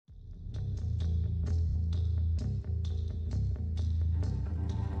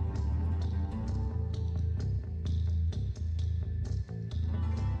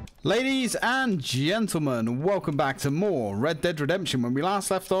Ladies and gentlemen, welcome back to more Red Dead Redemption. When we last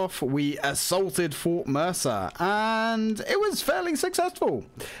left off, we assaulted Fort Mercer, and it was fairly successful.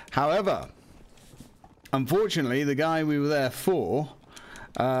 However, unfortunately, the guy we were there for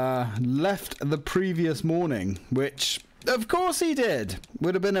left the previous morning, which, of course he did.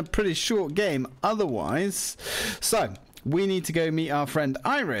 Would have been a pretty short game otherwise. So, we need to go meet our friend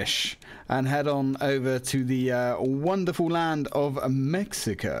Irish and head on over to the wonderful land of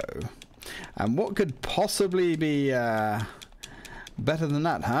Mexico. And what could possibly be better than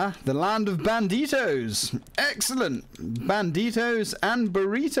that, huh? The land of banditos. Excellent. Banditos and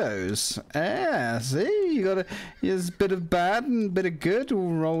burritos. Yeah, see? You got there's a bit of bad and a bit of good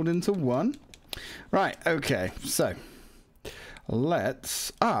all rolled into one. Right, okay, so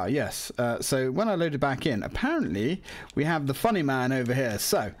let's yes, so when I loaded back in, apparently we have the funny man over here,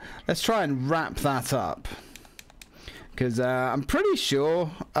 so let's try and wrap that up, because I'm pretty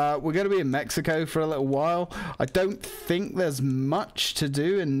sure we're going to be in Mexico for a little while. I don't think there's much to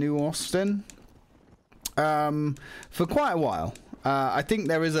do in New Austin for quite a while. I think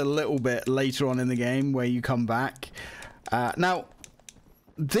there is a little bit later on in the game where you come back. Now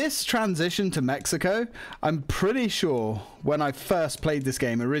this transition to Mexico, I'm pretty sure when I first played this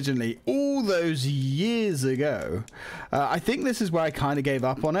game originally, all those years ago, I think this is where I kind of gave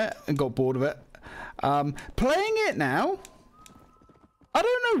up on it and got bored of it. Playing it now, I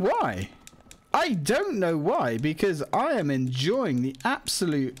don't know why. I don't know why, because I am enjoying the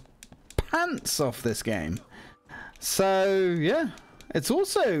absolute pants off this game. So, yeah. It's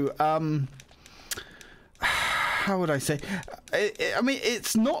also how would I say? I mean,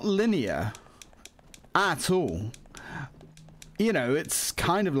 it's not linear at all. You know, it's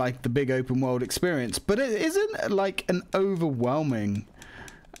kind of like the big open world experience, but it isn't like an overwhelming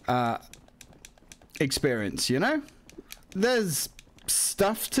experience, you know? There's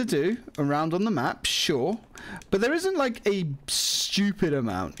stuff to do around on the map, sure, but there isn't like a stupid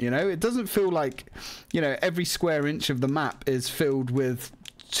amount, you know? It doesn't feel like, you know, every square inch of the map is filled with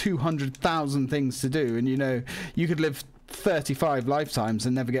 200,000 things to do, and you know, you could live 35 lifetimes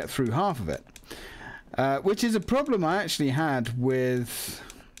and never get through half of it, which is a problem I actually had with...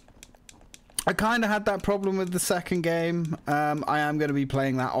 I kind of had that problem with the second game. I am going to be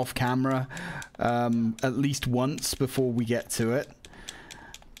playing that off camera at least once before we get to it.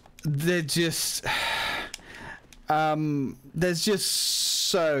 They're just there's just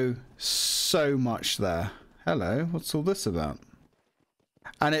so much there. Hello, what's all this about?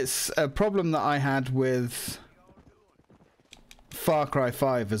 And it's a problem that I had with Far Cry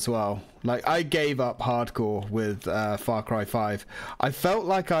 5 as well. Like, I gave up hardcore with Far Cry 5. I felt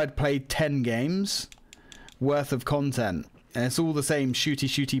like I'd played 10 games worth of content, and it's all the same shooty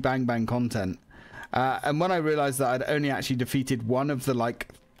shooty bang bang content. And when I realized that I'd only actually defeated one of the, like,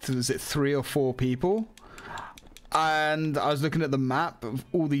 was it 3 or 4 people? And I was looking at the map of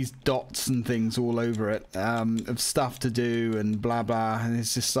all these dots and things all over it, of stuff to do and blah blah, and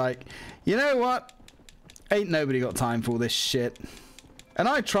it's just like, you know what? Ain't nobody got time for all this shit. And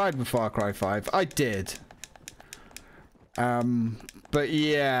I tried with Far Cry 5. I did. But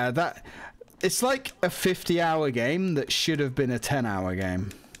yeah, that it's like a 50-hour game that should have been a 10-hour game.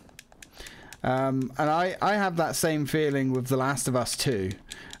 And I have that same feeling with The Last of Us 2.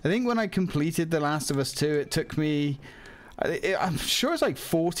 I think when I completed The Last of Us 2, it took me, I'm sure it's like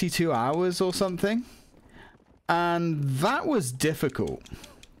 42 hours or something. And that was difficult.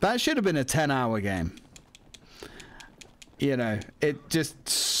 That should have been a 10-hour game. You know, it just,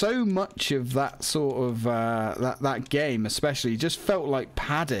 so much of that sort of, that game especially, just felt like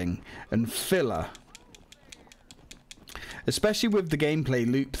padding and filler. Especially with the gameplay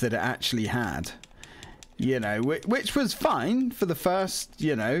loop that it actually had. You know, which was fine for the first,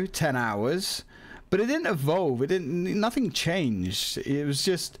 you know, 10 hours, but it didn't evolve. It didn't, nothing changed. It was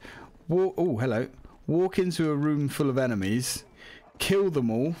just, oh, hello. Walk into a room full of enemies, kill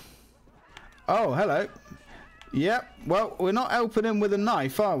them all. Oh, hello. Yep, well, we're not helping him with a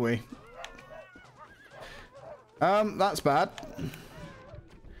knife, are we? That's bad.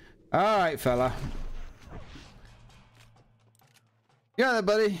 Alright, fella. Yeah there,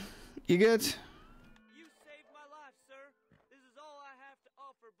 buddy. You good?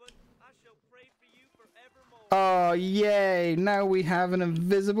 Oh, yay. Now we have an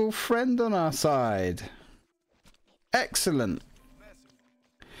invisible friend on our side. Excellent.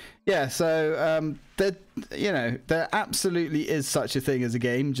 Yeah, so, you know, there absolutely is such a thing as a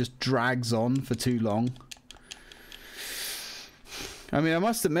game just drags on for too long. I mean, I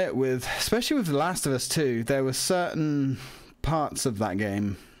must admit, especially with The Last of Us 2, there were certain parts of that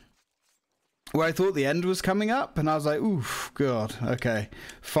game where I thought the end was coming up, and I was like, oof, God, okay,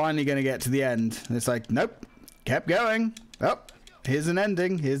 finally going to get to the end. And it's like, nope, kept going. Oh, here's an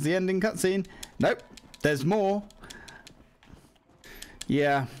ending. Here's the ending cutscene. Nope, there's more.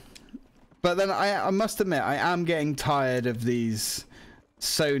 Yeah. But then I must admit, I am getting tired of these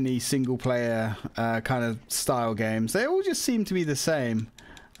Sony single-player kind of style games. They all just seem to be the same.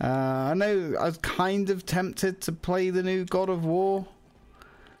 I know I was kind of tempted to play the new God of War.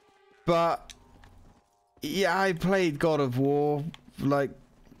 But, yeah, I played God of War, like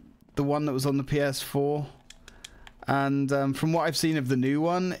the one that was on the PS4. And from what I've seen of the new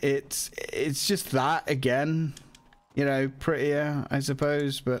one, it's just that again. You know, prettier, I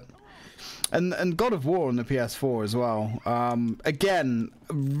suppose, but... And God of War on the PS4 as well. Again,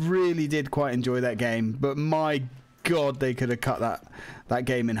 really did quite enjoy that game, but my God, they could have cut that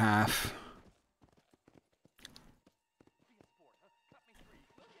game in half.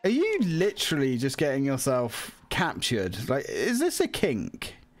 Are you literally just getting yourself captured? Like, is this a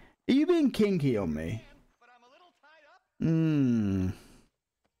kink? Are you being kinky on me?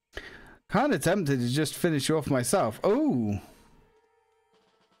 Kind of tempted to just finish you off myself. Oh.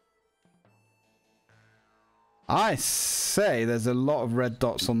 I say there's a lot of red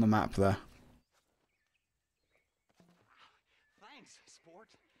dots on the map there. Thanks,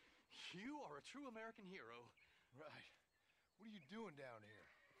 sport. You are a true American hero. Right. What are you doing down here?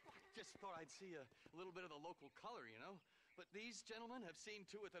 Just thought I'd see a little bit of the local color, you know? But these gentlemen have seen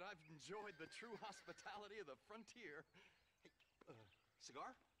to it that I've enjoyed the true hospitality of the frontier. Hey,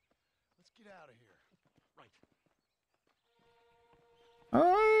 cigar? Let's get out of here. Right.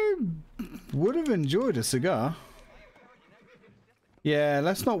 I would have enjoyed a cigar. Yeah,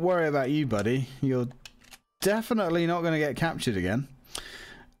 let's not worry about you, buddy. You're definitely not going to get captured again.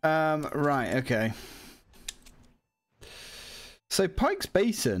 Right, okay. So Pike's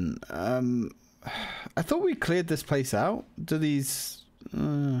Basin. I thought we cleared this place out. Do these...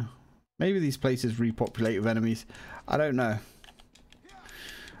 maybe these places repopulate with enemies. I don't know.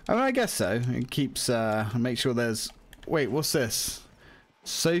 I mean, I guess so. It keeps... make sure there's... Wait, what's this?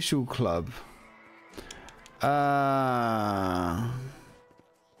 Social club.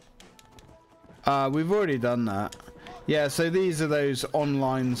 We've already done that. Yeah, so these are those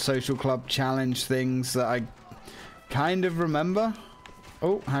online social club challenge things that I kind of remember.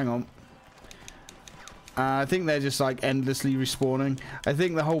 Oh, hang on. I think they're just like endlessly respawning. I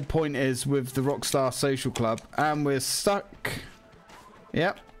think the whole point is with the Rockstar Social Club, and we're stuck.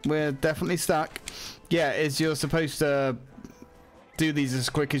 Yep, we're definitely stuck. Yeah, is you're supposed to do these as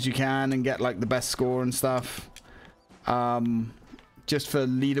quick as you can and get like the best score and stuff, just for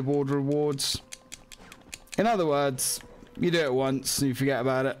leaderboard rewards. In other words, you do it once and you forget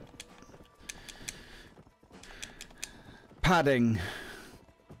about it. Padding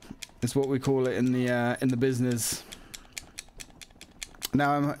is what we call it in the business.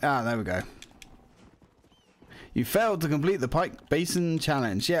 Now there we go. You failed to complete the Pike Basin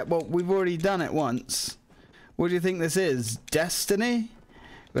challenge. Yeah, well, we've already done it once. What do you think this is? Destiny?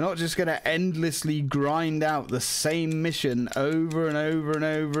 We're not just going to endlessly grind out the same mission over and over and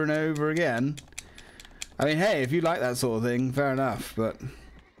over and over again. I mean, hey, if you like that sort of thing, fair enough, but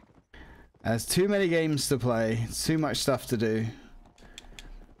there's too many games to play, too much stuff to do,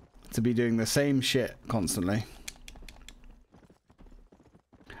 to be doing the same shit constantly.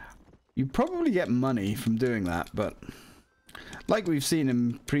 You probably get money from doing that, but like we've seen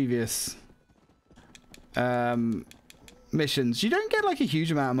in previous missions, you don't get like a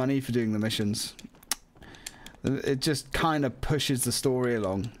huge amount of money for doing the missions. It just kind of pushes the story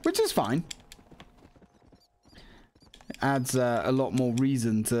along, which is fine. It adds a lot more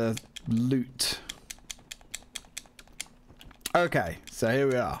reason to loot. Okay, so here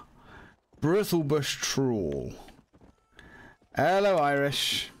we are. Brittlebush Trawl. Hello,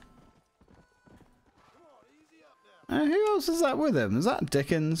 Irish. Who else is that with him? Is that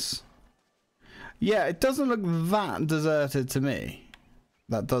Dickens? Yeah, it doesn't look that deserted to me.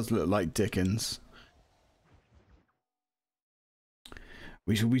 That does look like Dickens.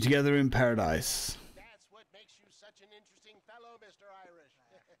 We shall be together in paradise. That's what makes you such an interesting fellow, Mr. Irish.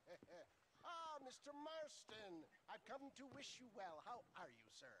 Ah, Mr. Marston, I've come to wish you well. How are you,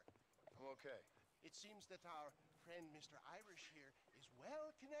 sir? I'm okay. It seems that our friend Mr. Irish here is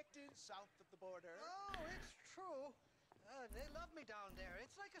well connected south of the border. Oh, it's true. They love me down there.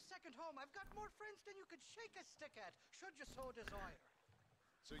 It's like a second home. I've got more friends than you could shake a stick at, should you so desire.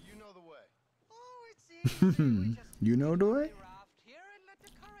 So you know the way. Oh, it's easy. We just You know the way? raft here and let the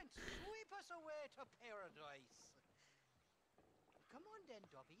current sweep us away to paradise. Come on then,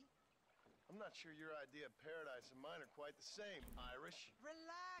 Dobby. I'm not sure your idea of paradise and mine are quite the same, Irish.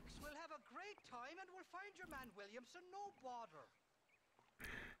 Relax, we'll have a great time and we'll find your man Williamson, no bother.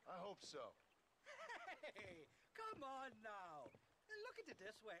 I hope so. Hey, come on now. Look at it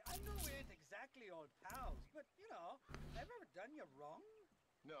this way. I know we ain't exactly old pals, but, you know, I've ever done you wrong.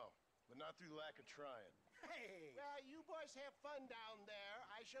 No, but not through lack of trying. Hey. Well, you boys have fun down there.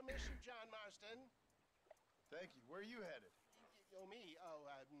 I shall miss you, John Marston. Thank you. Where are you headed? Oh, me? Oh,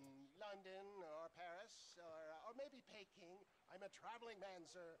 London or Paris or maybe Peking. I'm a traveling man,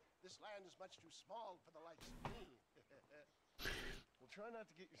 sir. This land is much too small for the likes of me. Well, try not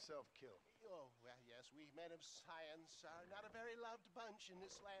to get yourself killed. Oh, well, yes, we men of science are not a very loved bunch in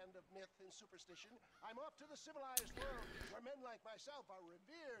this land of myth and superstition. I'm off to the civilized world, where men like myself are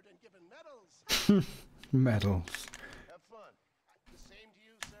revered and given medals. Medals. Have fun. The same to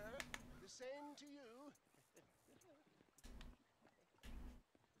you, sir. The same to you.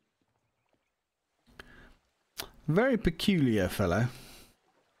 Very peculiar fellow.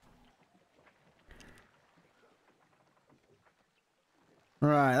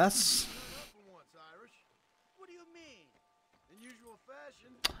 Right, that's What do you mean? In usual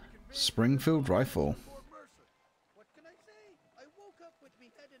fashion, you convinced Springfield rifle. Fort Mercer. What can I say? I woke up with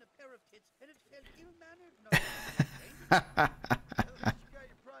me head in a pair of tits and it felt ill-mannered. No. At least you got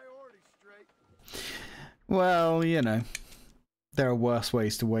your priorities straight. Well, you know, there are worse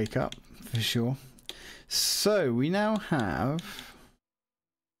ways to wake up, for sure. So, we now have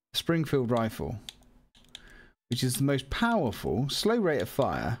Springfield rifle, which is the most powerful, slow rate of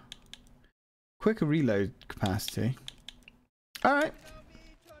fire, quicker reload capacity. Alright. Now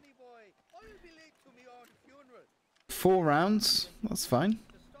me, Johnny boy. I'll be late to me own funeral. 4 rounds, that's fine. To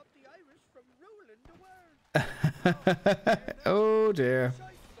stop the Irish from ruling the world. Oh dear.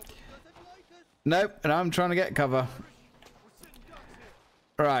 Shite, somebody doesn't like us. Nope, and I'm trying to get cover.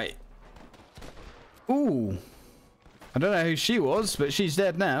 Right. Ooh. I don't know who she was, but she's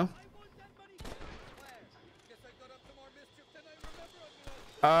dead now. I want that money. Where? Guess I got up to more mischief than I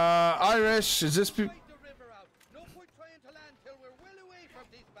remember. Irish, is this... Fight the river out. No point trying to land till we're well away from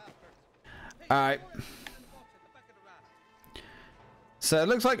these bastards. Take Alright. the horse and box at the back of the raft. So it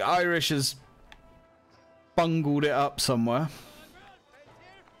looks like Irish has bungled it up somewhere.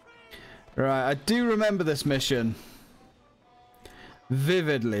 Right, I do remember this mission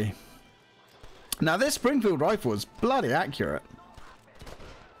vividly. Now this Springfield rifle is bloody accurate.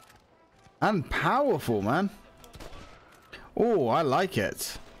 And powerful, man. Oh, I like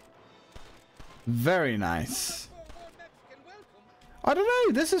it. Very nice. I don't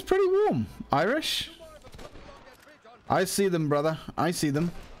know, this is pretty warm. Irish? I see them, brother. I see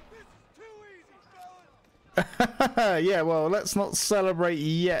them. Yeah, well, let's not celebrate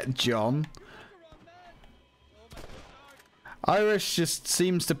yet, John. Irish just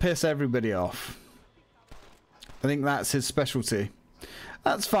seems to piss everybody off. I think that's his specialty.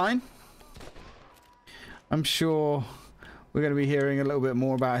 That's fine. I'm sure we're going to be hearing a little bit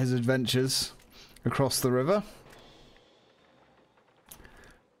more about his adventures across the river.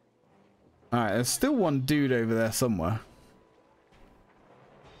 Alright, there's still one dude over there somewhere.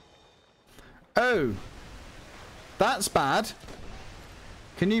 Oh! That's bad.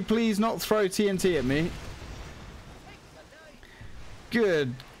 Can you please not throw TNT at me?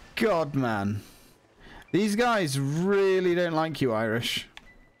 Good God, man. These guys really don't like you, Irish.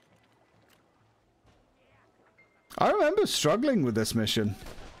 I remember struggling with this mission.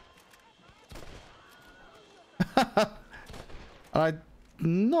 I'm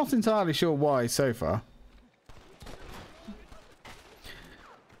not entirely sure why so far.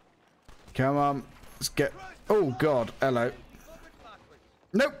 Come on. Let's get... Oh, God. Hello.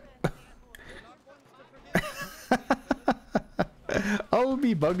 Nope. I'll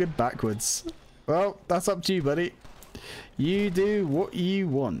be buggered backwards. Well, that's up to you, buddy. You do what you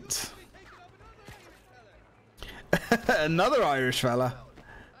want. Another Irish fella.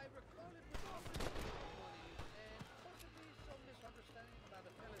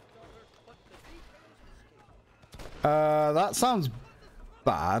 That sounds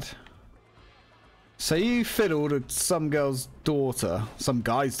bad. So you fiddled with some girl's daughter, some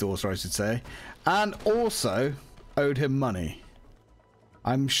guy's daughter, I should say, and also owed him money.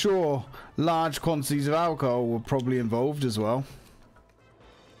 I'm sure large quantities of alcohol were probably involved as well.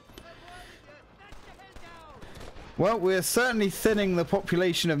 Well, we're certainly thinning the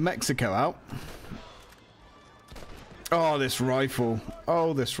population of Mexico out. Oh, this rifle.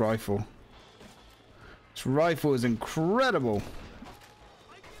 Oh, this rifle. This rifle is incredible.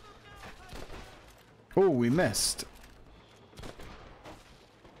 Oh, we missed.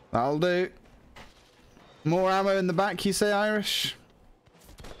 That'll do. More ammo in the back, you say, Irish?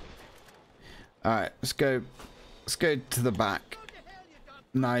 All right, let's go. Let's go to the back.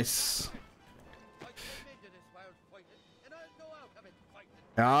 Nice.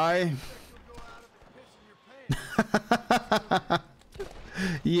 Aye.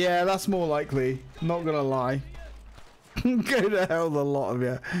 Yeah, that's more likely. Not gonna lie. Go to hell, the lot of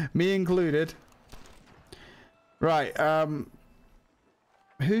you, me included. Right.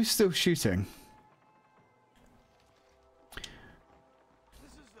 Who's still shooting?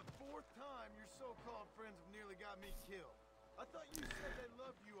 This is the 4th time your so-called friends have nearly got me killed. I thought you said they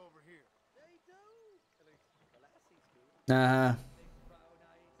loved you over here. They do. The lassies do. Uh-huh. Big brown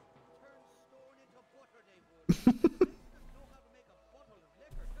eyes, turn stone into butter they would. They know how to make a bottle of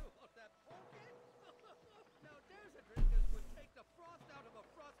liquor too. Oh, that pumpkin. Now there's a drink that would take the frost out of a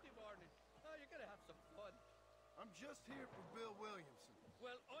frosty morning. Oh, you're gonna have some fun. I'm just here for Bill Williamson.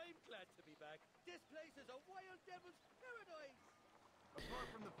 Well, I'm glad to be back. This place is a wild devil's paradise.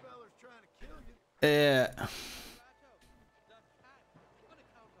 Apart from the fellers trying to kill you. Yeah. Ratto, the cat. On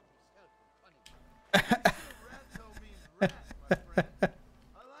account of himself and cunning. Ratto means rat, my friend.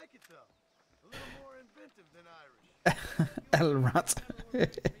 I like it though. A little more inventive than Irish. El Rat.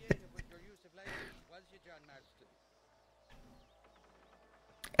 Creative with your use of language, was you, John Marston?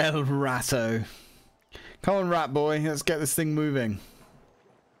 El Ratto. Come on, rat boy. Let's get this thing moving.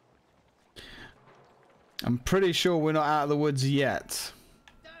 I'm pretty sure we're not out of the woods yet.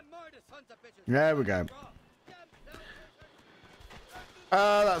 Damn murder, sons of bitches. There we go.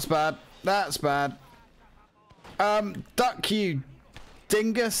 That's bad. That's bad. Duck you,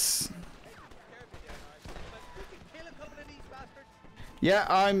 dingus. Kill a couple of these bastards. Yeah,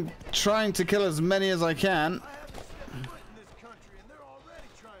 I'm trying to kill as many as I can. I haven't set foot in this country and they're already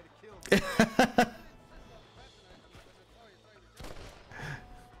trying to kill me.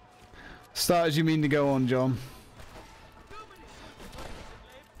 Start as you mean to go on, John.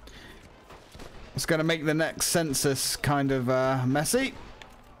 It's going to make the next census kind of messy.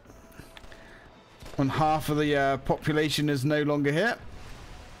 When half of the population is no longer here.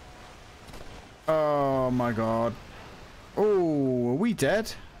 Oh my god. Oh, are we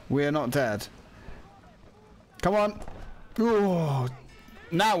dead? We are not dead. Come on. Oh,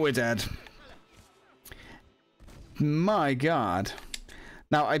 now we're dead. My god.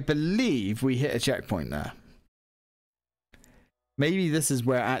 Now, I believe we hit a checkpoint there. Maybe this is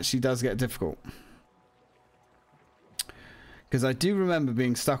where it actually does get difficult. Because I do remember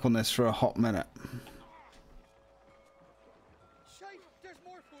being stuck on this for a hot minute. Shite, there's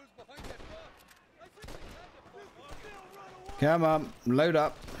more fools behind that rock. I think we can. Come on, load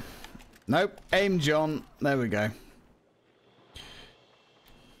up. Nope, aim, John. There we go.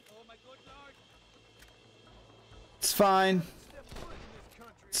 Oh my good lord. It's fine.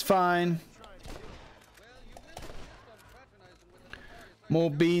 It's fine. Well, you will insist on fraternizing with the notorious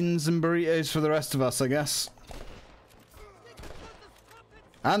More beans and burritos for the rest of us, I guess.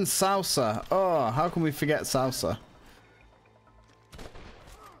 And salsa. Oh, how can we forget salsa?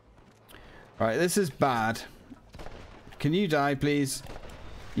 Right, this is bad. Can you die, please?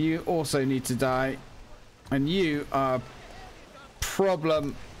 You also need to die. And you are a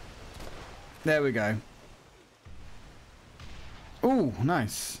problem. There we go. Ooh,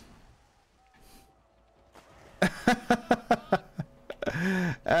 nice.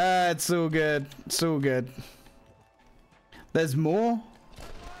 It's all good. It's all good. There's more?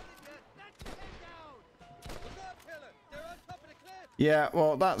 Yeah,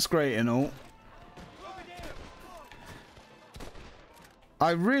 well, that's great and all.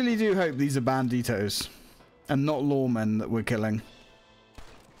 I really do hope these are banditos and not lawmen that we're killing.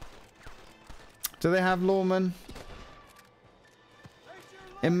 Do they have lawmen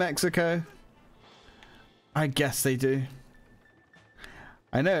in Mexico? I guess they do.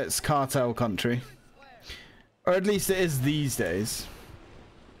 I know it's cartel country. Or at least it is these days.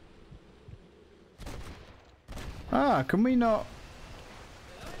 Ah, can we not?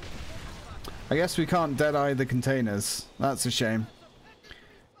 I guess we can't dead-eye the containers. That's a shame.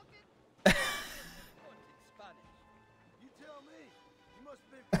 You tell me. You must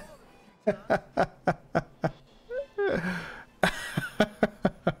have been called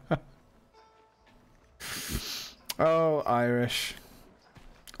a few times. Oh, Irish.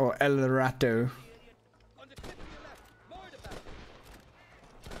 Or El Rato.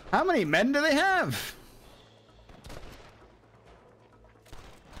 How many men do they have?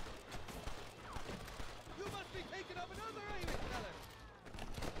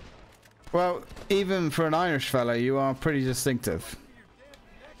 Well, even for an Irish fella, you are pretty distinctive.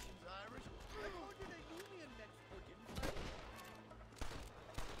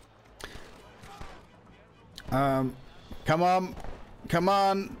 Come on. Come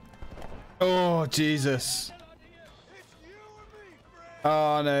on. Oh, Jesus.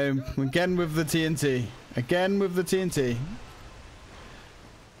 Oh, no. Again with the TNT. Again with the TNT.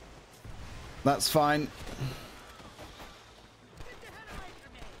 That's fine.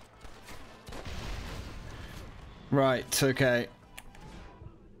 Right, okay.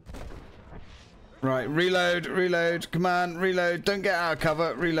 Right, reload, reload. Come on, reload. Don't get out of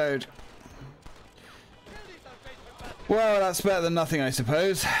cover. Reload. Well, that's better than nothing, I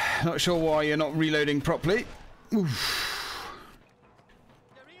suppose. Not sure why you're not reloading properly. Oof.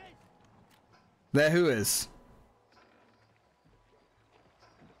 There who is?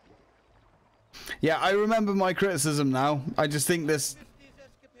 Yeah, I remember my criticism now. I just think this...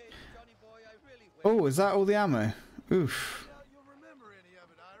 Oh, is that all the ammo? Oof.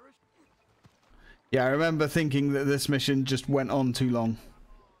 Yeah, I remember thinking that this mission just went on too long.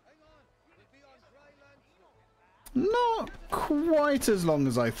 Not quite as long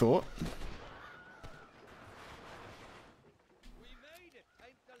as I thought.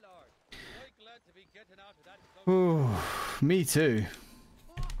 Oh, me too.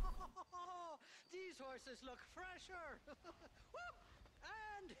 These horses look fresher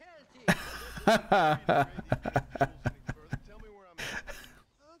and healthy.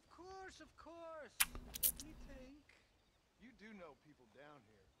 Of course. Let me think. You do know people down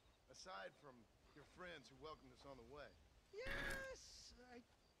here, aside from your friends who welcomed us on the way. Yes, I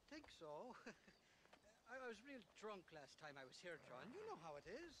think so. I was real drunk last time I was here, John. You know how it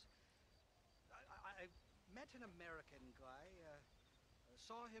is. I met an American guy,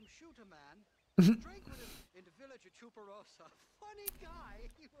 saw him shoot a man, drank with him in the village of Chuparosa. Funny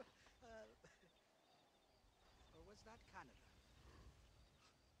guy. Or was that Canada?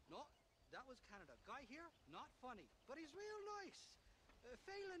 No, that was Canada. Guy here, not funny, but he's real nice.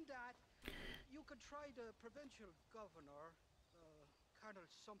 Failing that, you could try the provincial governor, Colonel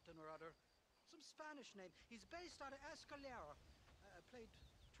something or other, some Spanish name. He's based out of Escalera. Played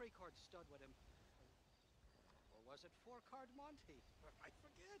 3-card stud with him. Or was it 4-card Monty? I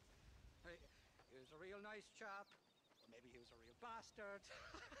forget. He was a real nice chap. Or maybe he was a real bastard.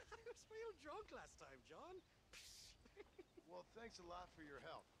 I was real drunk last time, John. Well, thanks a lot for your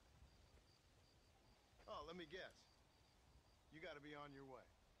help. Oh, let me guess. You got to be on your way.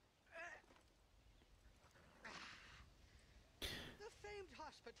 The famed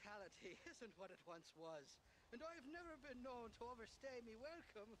hospitality isn't what it once was, and I've never been known to overstay me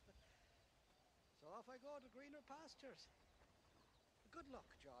welcome. So off I go to greener pastures. Good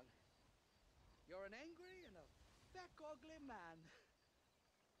luck, John. You're an angry and a feck ugly man,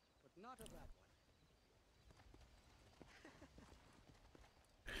 but not a bad one.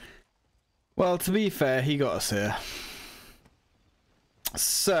 Well, to be fair, he got us here.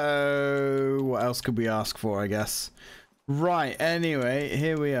 So, what else could we ask for, I guess? Right, anyway,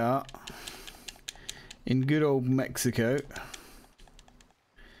 here we are. In good old Mexico.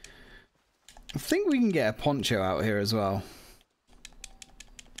 I think we can get a poncho out here as well.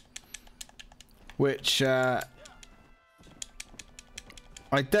 Which, I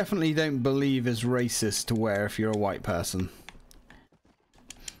definitely don't believe is racist to wear if you're a white person.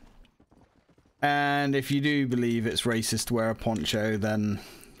 And if you do believe it's racist to wear a poncho, then,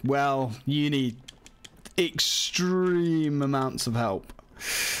 well, you need extreme amounts of help.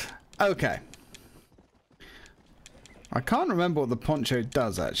 Okay. I can't remember what the poncho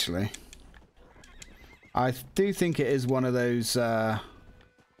does, actually. I do think it is one of those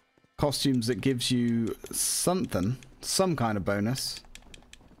costumes that gives you something, some kind of bonus.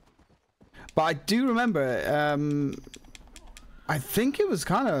 But I do remember, I think it was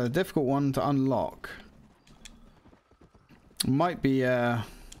kind of a difficult one to unlock. Might be, let's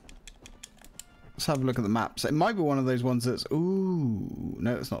have a look at the maps. It might be one of those ones that's, ooh,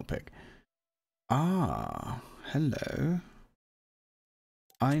 no, it's not a pig. Ah, hello.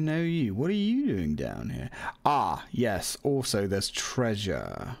 I know you. What are you doing down here? Ah, yes, also there's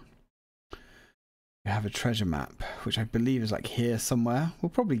treasure. We have a treasure map, which I believe is like here somewhere.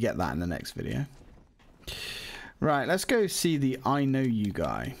 We'll probably get that in the next video. Right, let's go see the I know you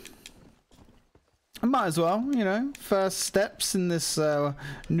guy. I might as well, you know, first steps in this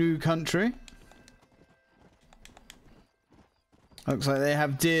new country. Looks like they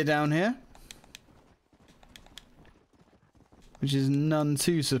have deer down here, which is none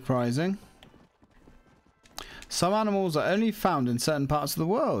too surprising. Some animals are only found in certain parts of the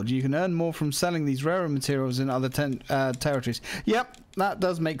world. You can earn more from selling these rarer materials in other territories. Yep, that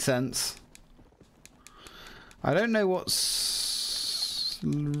does make sense. I don't know what's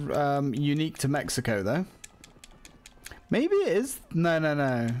unique to Mexico, though. Maybe it is. No, no,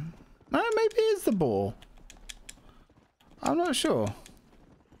 no. No, maybe it is the boar. I'm not sure.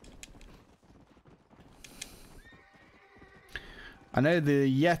 I know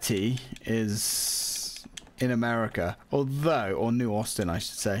the Yeti is in America, although, or New Austin, I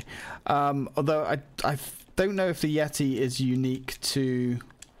should say. Although I don't know if the Yeti is unique to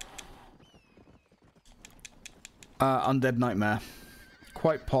Undead Nightmare.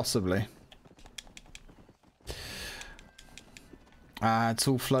 Quite possibly. It's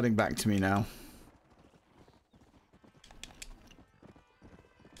all flooding back to me now.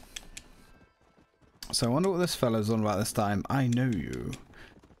 So I wonder what this fellow's on about this time. I know you.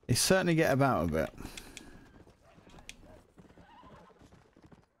 They certainly get about a bit.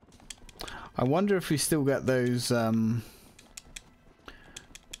 I wonder if we still get those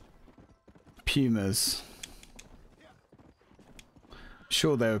pumas.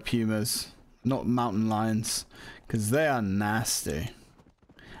 Sure they were pumas, not mountain lions, because they are nasty,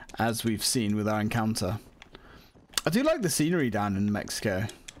 as we've seen with our encounter. I do like the scenery down in Mexico.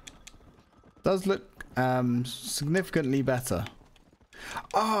 Does look significantly better.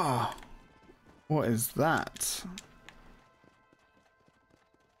 Ah, what is that?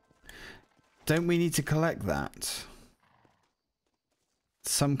 Don't we need to collect that?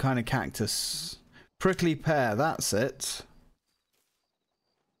 Some kind of cactus. Prickly pear, that's it.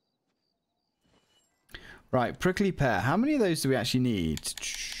 Right, prickly pear. How many of those do we actually need?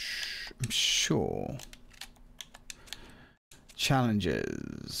 I'm sure.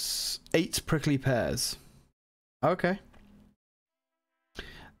 Challenges. 8 prickly pears. Okay.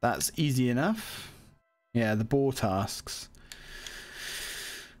 That's easy enough. Yeah, the boar tasks.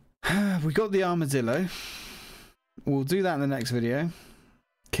 We got the armadillo. We'll do that in the next video.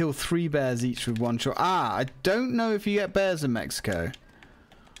 Kill 3 bears each with 1 shot. Ah, I don't know if you get bears in Mexico.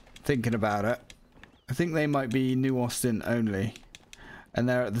 Thinking about it. I think they might be New Austin only. And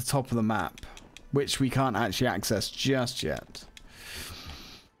they're at the top of the map, which we can't actually access just yet.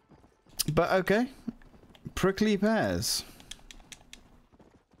 But okay. Prickly pears.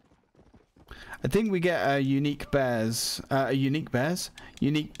 I think we get unique birds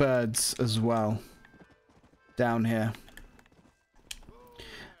as well down here.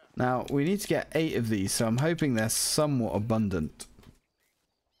 Now we need to get 8 of these, so I'm hoping they're somewhat abundant.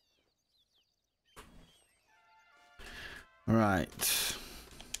 Right,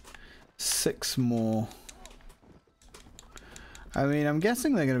 6 more. I mean, I'm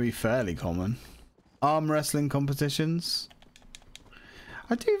guessing they're going to be fairly common. Arm wrestling competitions.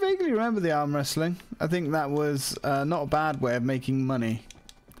 I do vaguely remember the arm wrestling. I think that was not a bad way of making money.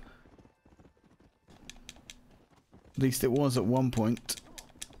 At least it was at one point.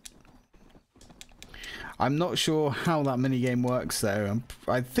 I'm not sure how that minigame works though.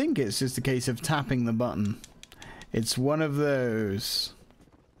 I think it's just a case of tapping the button. It's one of those.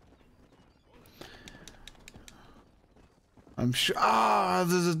 I'm sure. Ah,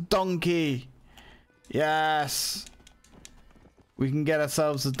 there's a donkey. Yes. We can get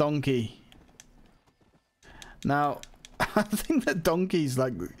ourselves a donkey. Now, I think that donkey's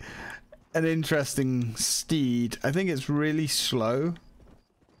like an interesting steed. I think it's really slow,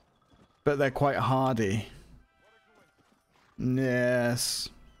 but they're quite hardy. Yes.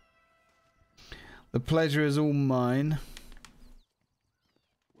 The pleasure is all mine.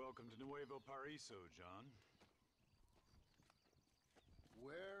 Welcome to Nuevo Paraiso, John.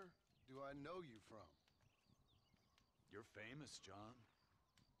 Where do I know you from? You're famous, John.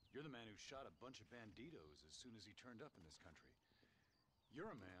 You're the man who shot a bunch of banditos as soon as he turned up in this country.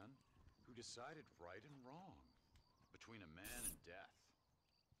 You're a man who decided right and wrong, between a man and death,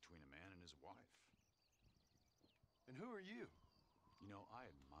 between a man and his wife. And who are you? You know, I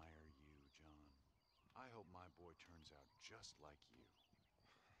admire you, John. I hope my boy turns out just like you.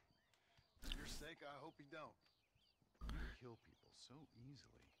 For your sake, I hope he don't. You kill people so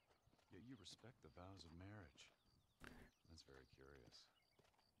easily, yet you respect the vows of marriage. That's very curious.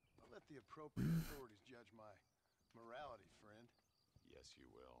 I'll let the appropriate authorities judge my morality, friend. Yes, you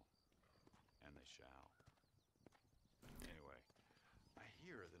will. And they shall. Anyway, I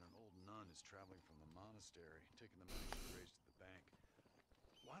hear that an old nun is traveling from the monastery, taking the money she raised at the bank.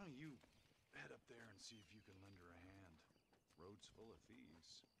 Why don't you head up there and see if you can lend her a hand? Road's full of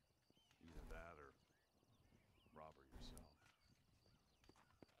thieves. Either that or rob her yourself.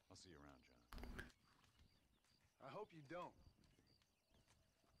 I'll see you around, John. I hope you don't.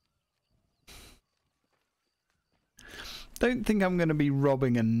 Don't think I'm going to be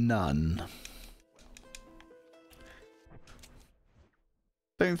robbing a nun.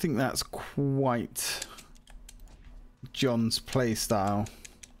 Don't think that's quite John's playstyle.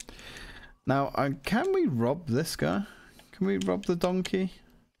 Now, can we rob this guy? Can we rob the donkey?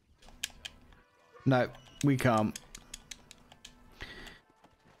 No, we can't.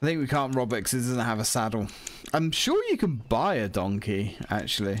 I think we can't rob it because it doesn't have a saddle. I'm sure you can buy a donkey,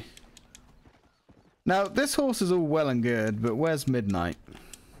 actually. Now, this horse is all well and good, but where's Midnight?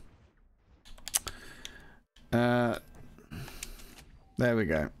 There we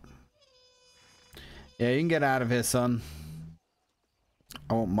go. Yeah, you can get out of here, son.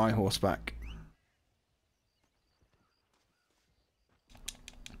 I want my horse back.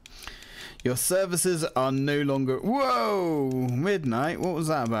 Your services are no longer... Whoa! Midnight, what was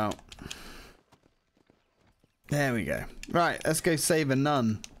that about? There we go. Right, let's go save a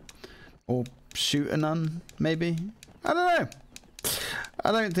nun. Or shoot a nun, maybe? I don't know.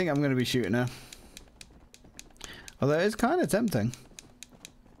 I don't think I'm going to be shooting her. Although it's kind of tempting.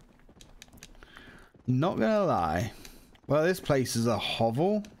 Not going to lie. Well, this place is a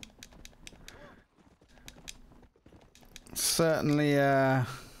hovel. Certainly,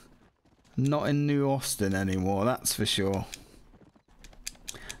 not in New Austin anymore, that's for sure.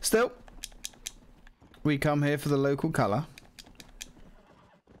 Still, we come here for the local colour.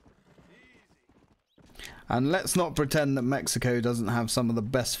 And let's not pretend that Mexico doesn't have some of the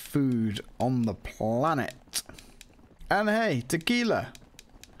best food on the planet. And hey, tequila.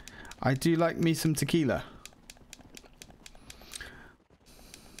 I do like me some tequila.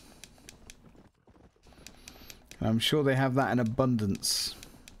 I'm sure they have that in abundance.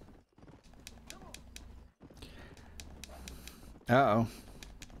 Uh-oh.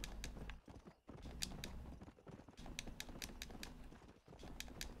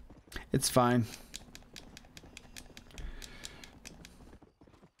 It's fine.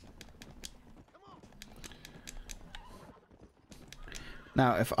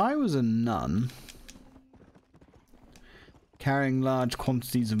 Now, if I was a nun carrying large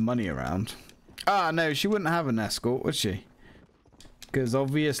quantities of money around... Ah, no, she wouldn't have an escort, would she? Because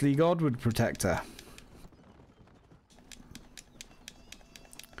obviously God would protect her.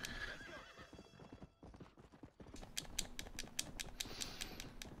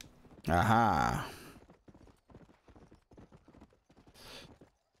 Aha.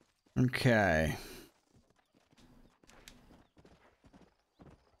 Okay.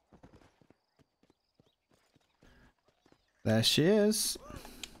 There she is.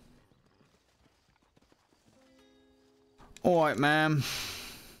 All right, ma'am.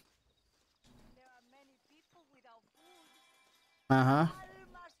 There are many people without food. Uh-huh.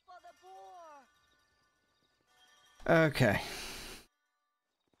 Almas for the poor. Okay.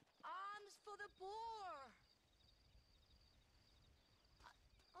 Alms for the poor.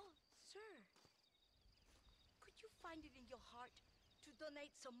 Oh, sir. Could you find it in your heart to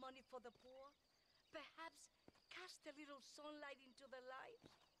donate some money for the poor? Perhaps cast a little sunlight into their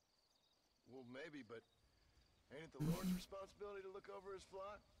lives? Well, maybe, but ain't it the Lord's responsibility to look over his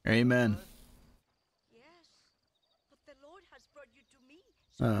flock? Amen. Yes. But the Lord has brought you to me,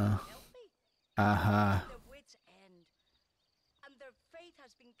 so you can help me. Uh-huh. Their wits end, and their faith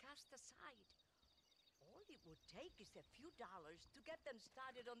has been cast aside. All it would take is a few dollars to get them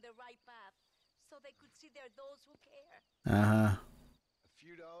started on the right path, so they could see there are those who care. Uh-huh. A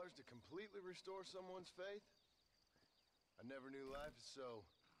few dollars to completely restore someone's faith? I never knew life is so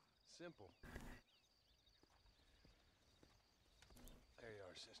simple. There you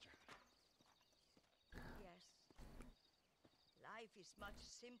are, sister. Yes. Life is much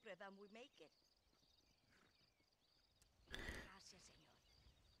simpler than we make it. Gracias, Señor.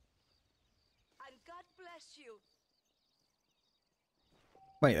 And God bless you.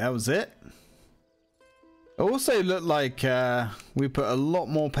 Wait, that was it? It also looked like we put a lot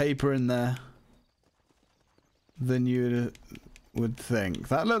more paper in there than you would think.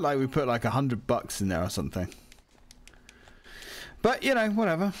 That looked like we put like $100 in there or something. But, you know,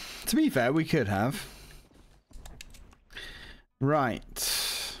 whatever. To be fair, we could have.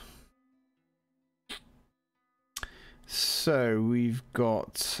 Right. So, we've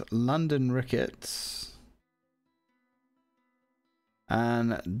got London Ricketts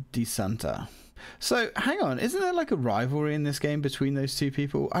and DeSanta. So, hang on. Isn't there like a rivalry in this game between those two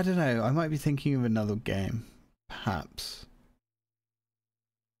people? I don't know. I might be thinking of another game. Perhaps.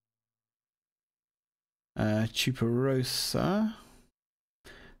 Chuparosa.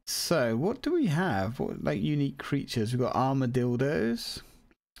 So, what do we have? What like unique creatures? We've got armadillos.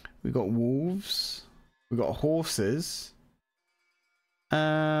 We've got wolves. We've got horses.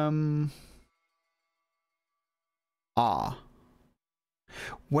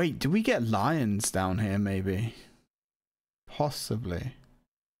 Wait, do we get lions down here maybe? Possibly.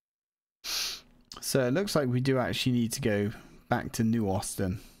 So it looks like we do actually need to go back to New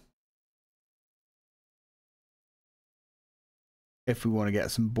Austin if we want to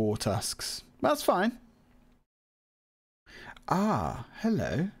get some boar tusks. That's fine. Ah,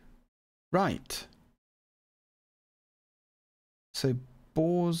 hello. Right. So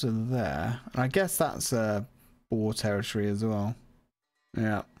boars are there. And I guess that's boar territory as well.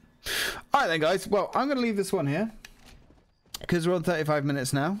 Yeah. Alright then, guys. Well, I'm going to leave this one here. Because we're on 35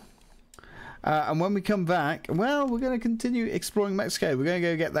 minutes now. And when we come back, well, we're going to continue exploring Mexico. We're going to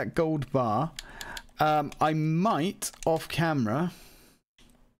go get that gold bar. I might, off camera...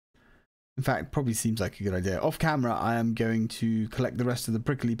 In fact, probably seems like a good idea. Off camera, I am going to collect the rest of the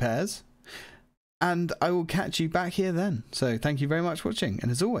prickly pears. And I will catch you back here then. So thank you very much for watching. And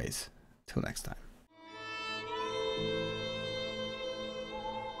as always, till next time.